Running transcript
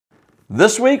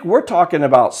This week, we're talking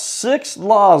about 6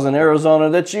 laws in Arizona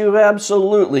that you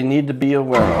absolutely need to be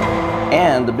aware of.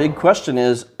 And the big question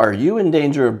is, are you in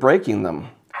danger of breaking them?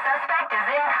 Suspect is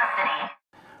in custody.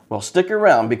 Well, stick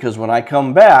around because when I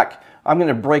come back, I'm going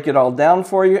to break it all down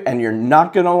for you and you're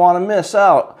not going to want to miss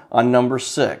out on number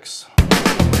 6.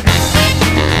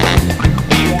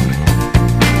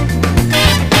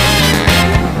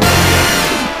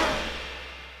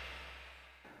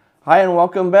 Hi and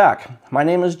welcome back. My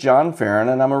name is John Ferrin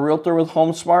and I'm a realtor with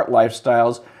HomeSmart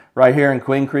Lifestyles right here in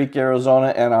Queen Creek, Arizona.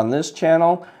 And on this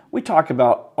channel, we talk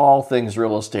about all things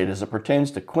real estate as it pertains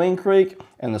to Queen Creek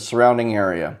and the surrounding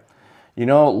area. You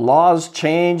know, laws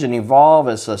change and evolve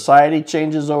as society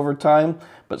changes over time,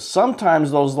 but sometimes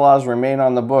those laws remain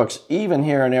on the books even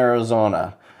here in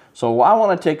Arizona. So I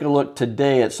want to take a look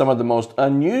today at some of the most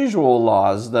unusual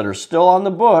laws that are still on the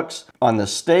books on the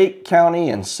state, county,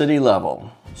 and city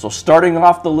level. So starting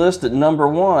off the list at number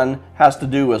 1 has to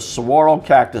do with saguaro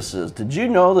cactuses. Did you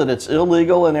know that it's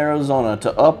illegal in Arizona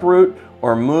to uproot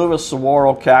or move a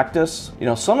saguaro cactus? You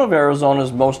know, some of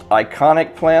Arizona's most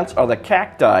iconic plants are the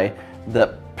cacti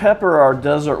that pepper our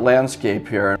desert landscape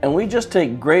here, and we just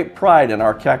take great pride in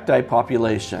our cacti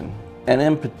population. And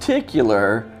in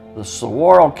particular, the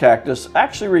saguaro cactus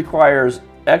actually requires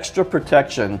extra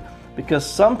protection because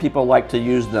some people like to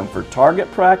use them for target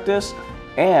practice,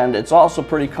 and it's also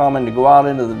pretty common to go out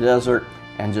into the desert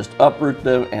and just uproot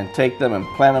them and take them and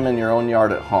plant them in your own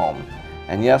yard at home.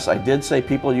 And yes, I did say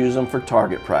people use them for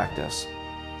target practice.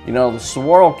 You know, the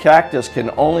saguaro cactus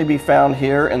can only be found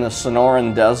here in the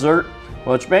Sonoran Desert,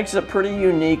 which makes it pretty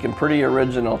unique and pretty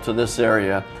original to this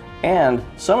area. And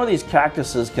some of these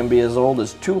cactuses can be as old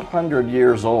as 200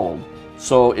 years old.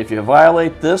 So if you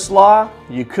violate this law,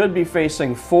 you could be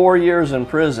facing 4 years in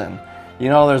prison. You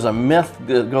know, there's a myth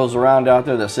that goes around out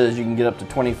there that says you can get up to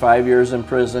 25 years in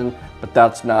prison, but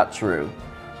that's not true.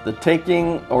 The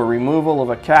taking or removal of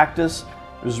a cactus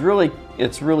it's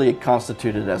really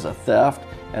constituted as a theft,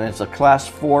 and it's a class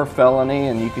 4 felony,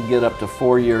 and you could get up to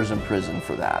 4 years in prison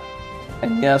for that.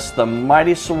 And yes, the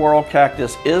mighty saguaro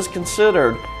cactus is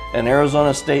considered an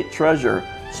Arizona state treasure,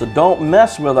 so don't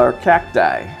mess with our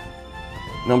cacti.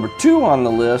 Number 2 on the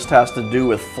list has to do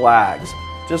with flags.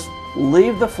 Just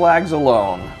leave the flags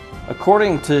alone.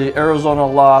 According to Arizona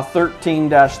Law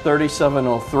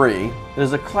 13-3703, it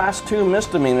is a Class 2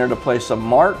 misdemeanor to place a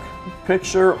mark,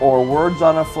 picture, or words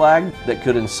on a flag that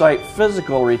could incite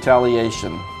physical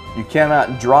retaliation. You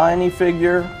cannot draw any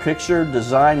figure, picture,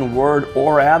 design, word,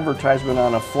 or advertisement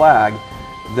on a flag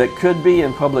that could be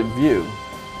in public view.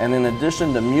 And in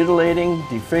addition to mutilating,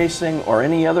 defacing, or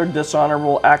any other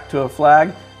dishonorable act to a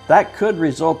flag, that could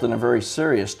result in a very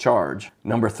serious charge.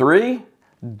 Number 3,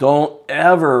 don't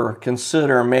ever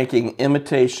consider making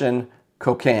imitation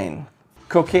cocaine.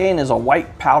 Cocaine is a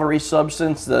white powdery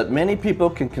substance that many people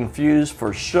can confuse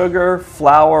for sugar,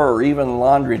 flour, or even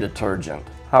laundry detergent.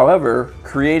 However,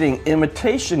 creating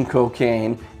imitation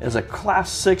cocaine is a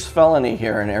Class 6 felony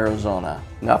here in Arizona.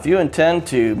 Now, if you intend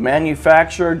to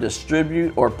manufacture,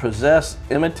 distribute, or possess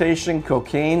imitation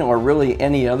cocaine or really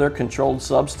any other controlled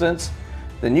substance,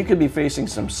 then you could be facing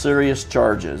some serious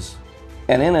charges.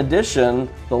 And in addition,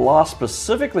 the law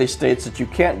specifically states that you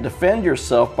can't defend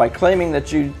yourself by claiming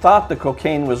that you thought the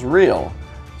cocaine was real.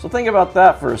 So think about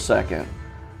that for a second.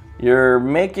 You're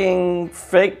making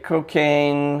fake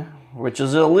cocaine, which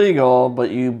is illegal, but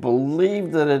you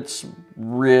believe that it's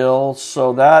real,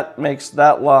 so that makes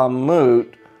that law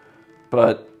moot,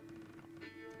 but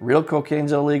real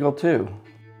cocaine's illegal too.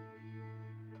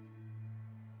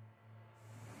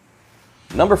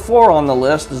 Number 4 on the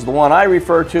list is the one I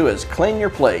refer to as clean your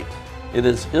plate. It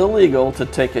is illegal to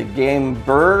take a game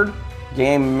bird,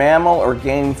 game mammal, or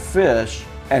game fish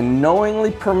and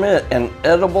knowingly permit an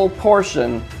edible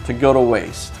portion to go to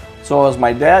waste. So as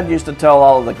my dad used to tell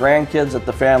all of the grandkids at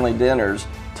the family dinners,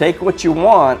 take what you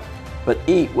want, but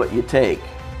eat what you take.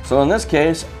 So in this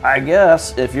case, I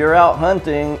guess if you're out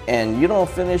hunting and you don't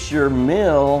finish your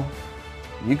meal,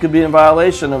 you could be in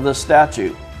violation of this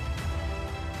statute.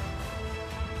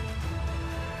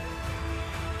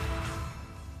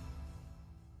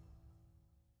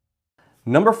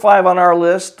 Number 5 on our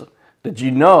list, did you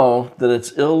know that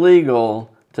it's illegal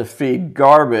to feed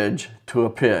garbage to a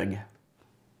pig?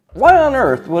 Why on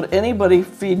earth would anybody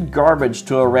feed garbage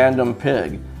to a random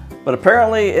pig? But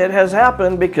apparently it has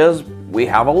happened because we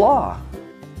have a law.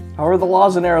 However, the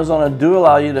laws in Arizona do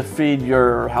allow you to feed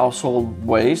your household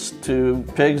waste to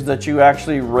pigs that you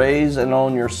actually raise and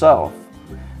own yourself.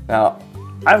 Now,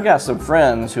 I've got some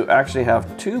friends who actually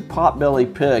have 2 potbelly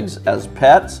pigs as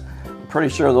pets. I'm pretty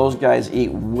sure those guys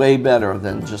eat way better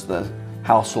than just the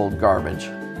household garbage.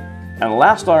 And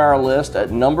last on our list at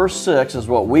number 6 is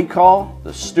what we call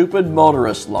the stupid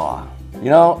motorist law. You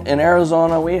know, in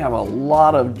Arizona, we have a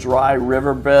lot of dry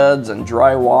riverbeds and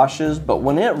dry washes, but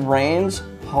when it rains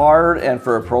hard and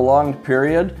for a prolonged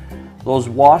period, those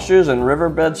washes and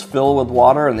riverbeds fill with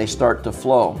water and they start to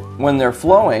flow. When they're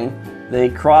flowing, they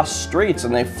cross streets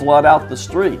and they flood out the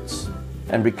streets.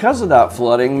 And because of that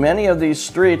flooding, many of these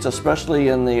streets, especially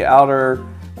in the outer,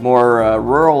 more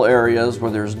rural areas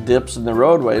where there's dips in the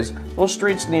roadways, those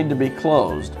streets need to be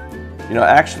closed. You know,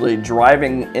 actually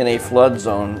driving in a flood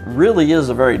zone really is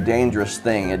a very dangerous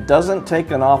thing. It doesn't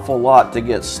take an awful lot to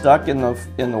get stuck in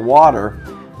the water,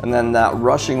 and then that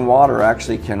rushing water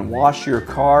actually can wash your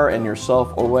car and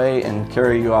yourself away and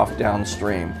carry you off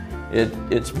downstream.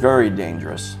 It's very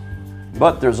dangerous.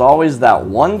 But there's always that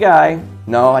one guy,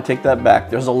 no, I take that back,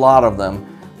 there's a lot of them,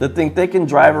 that think they can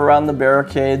drive around the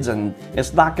barricades and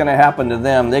it's not going to happen to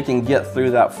them. They can get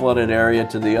through that flooded area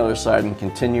to the other side and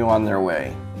continue on their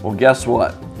way. Well, guess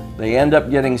what? They end up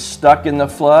getting stuck in the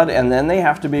flood and then they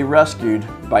have to be rescued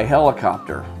by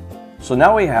helicopter. So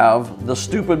now we have the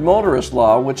stupid motorist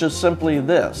law, which is simply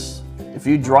this. If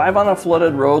you drive on a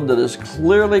flooded road that is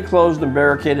clearly closed and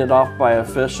barricaded off by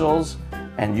officials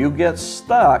and you get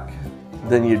stuck,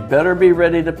 then you'd better be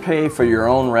ready to pay for your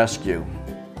own rescue.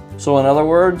 So in other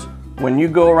words, when you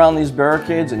go around these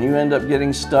barricades and you end up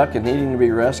getting stuck and needing to be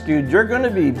rescued, you're going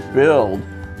to be billed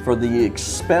for the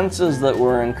expenses that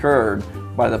were incurred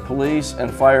by the police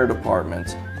and fire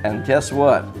departments. And guess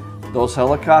what? Those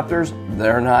helicopters,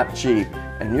 they're not cheap,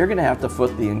 and you're going to have to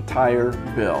foot the entire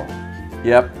bill.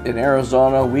 Yep, in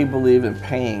Arizona, we believe in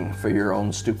paying for your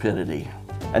own stupidity.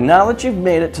 And now that you've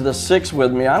made it to the 6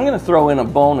 with me, I'm going to throw in a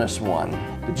bonus one.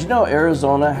 Did you know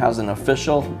Arizona has an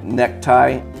official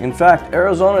necktie? In fact,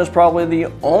 Arizona is probably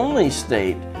the only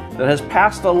state that has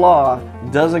passed a law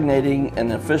designating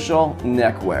an official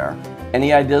neckwear.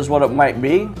 Any ideas what it might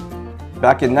be?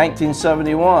 Back in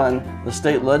 1971, the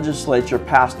state legislature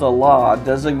passed a law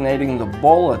designating the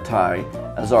bolo tie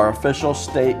as our official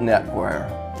state neckwear.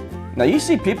 Now you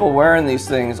see people wearing these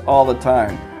things all the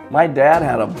time. My dad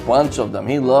had a bunch of them.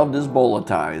 He loved his bolo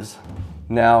ties.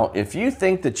 Now, if you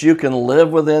think that you can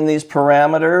live within these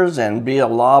parameters and be a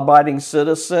law-abiding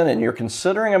citizen and you're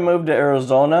considering a move to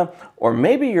Arizona, or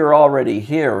maybe you're already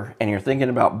here and you're thinking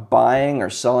about buying or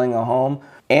selling a home,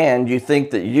 and you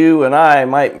think that you and I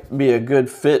might be a good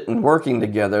fit in working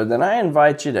together, then I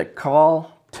invite you to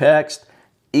call, text,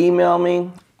 email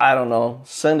me, I don't know,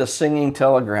 send a singing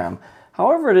telegram.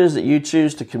 However it is that you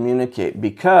choose to communicate,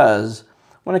 because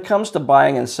when it comes to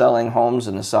buying and selling homes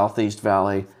in the Southeast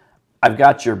Valley, I've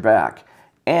got your back.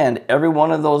 And every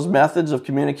one of those methods of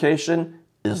communication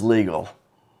is legal.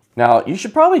 Now, you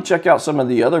should probably check out some of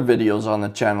the other videos on the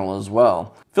channel as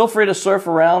well. Feel free to surf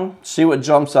around, see what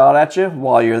jumps out at you.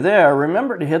 While you're there,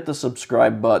 remember to hit the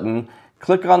subscribe button,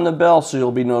 click on the bell so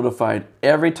you'll be notified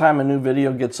every time a new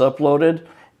video gets uploaded.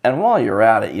 And while you're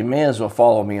at it, you may as well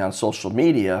follow me on social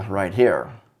media right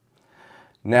here.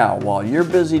 Now, while you're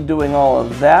busy doing all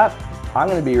of that, I'm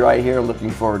going to be right here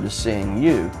looking forward to seeing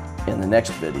you in the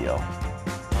next video.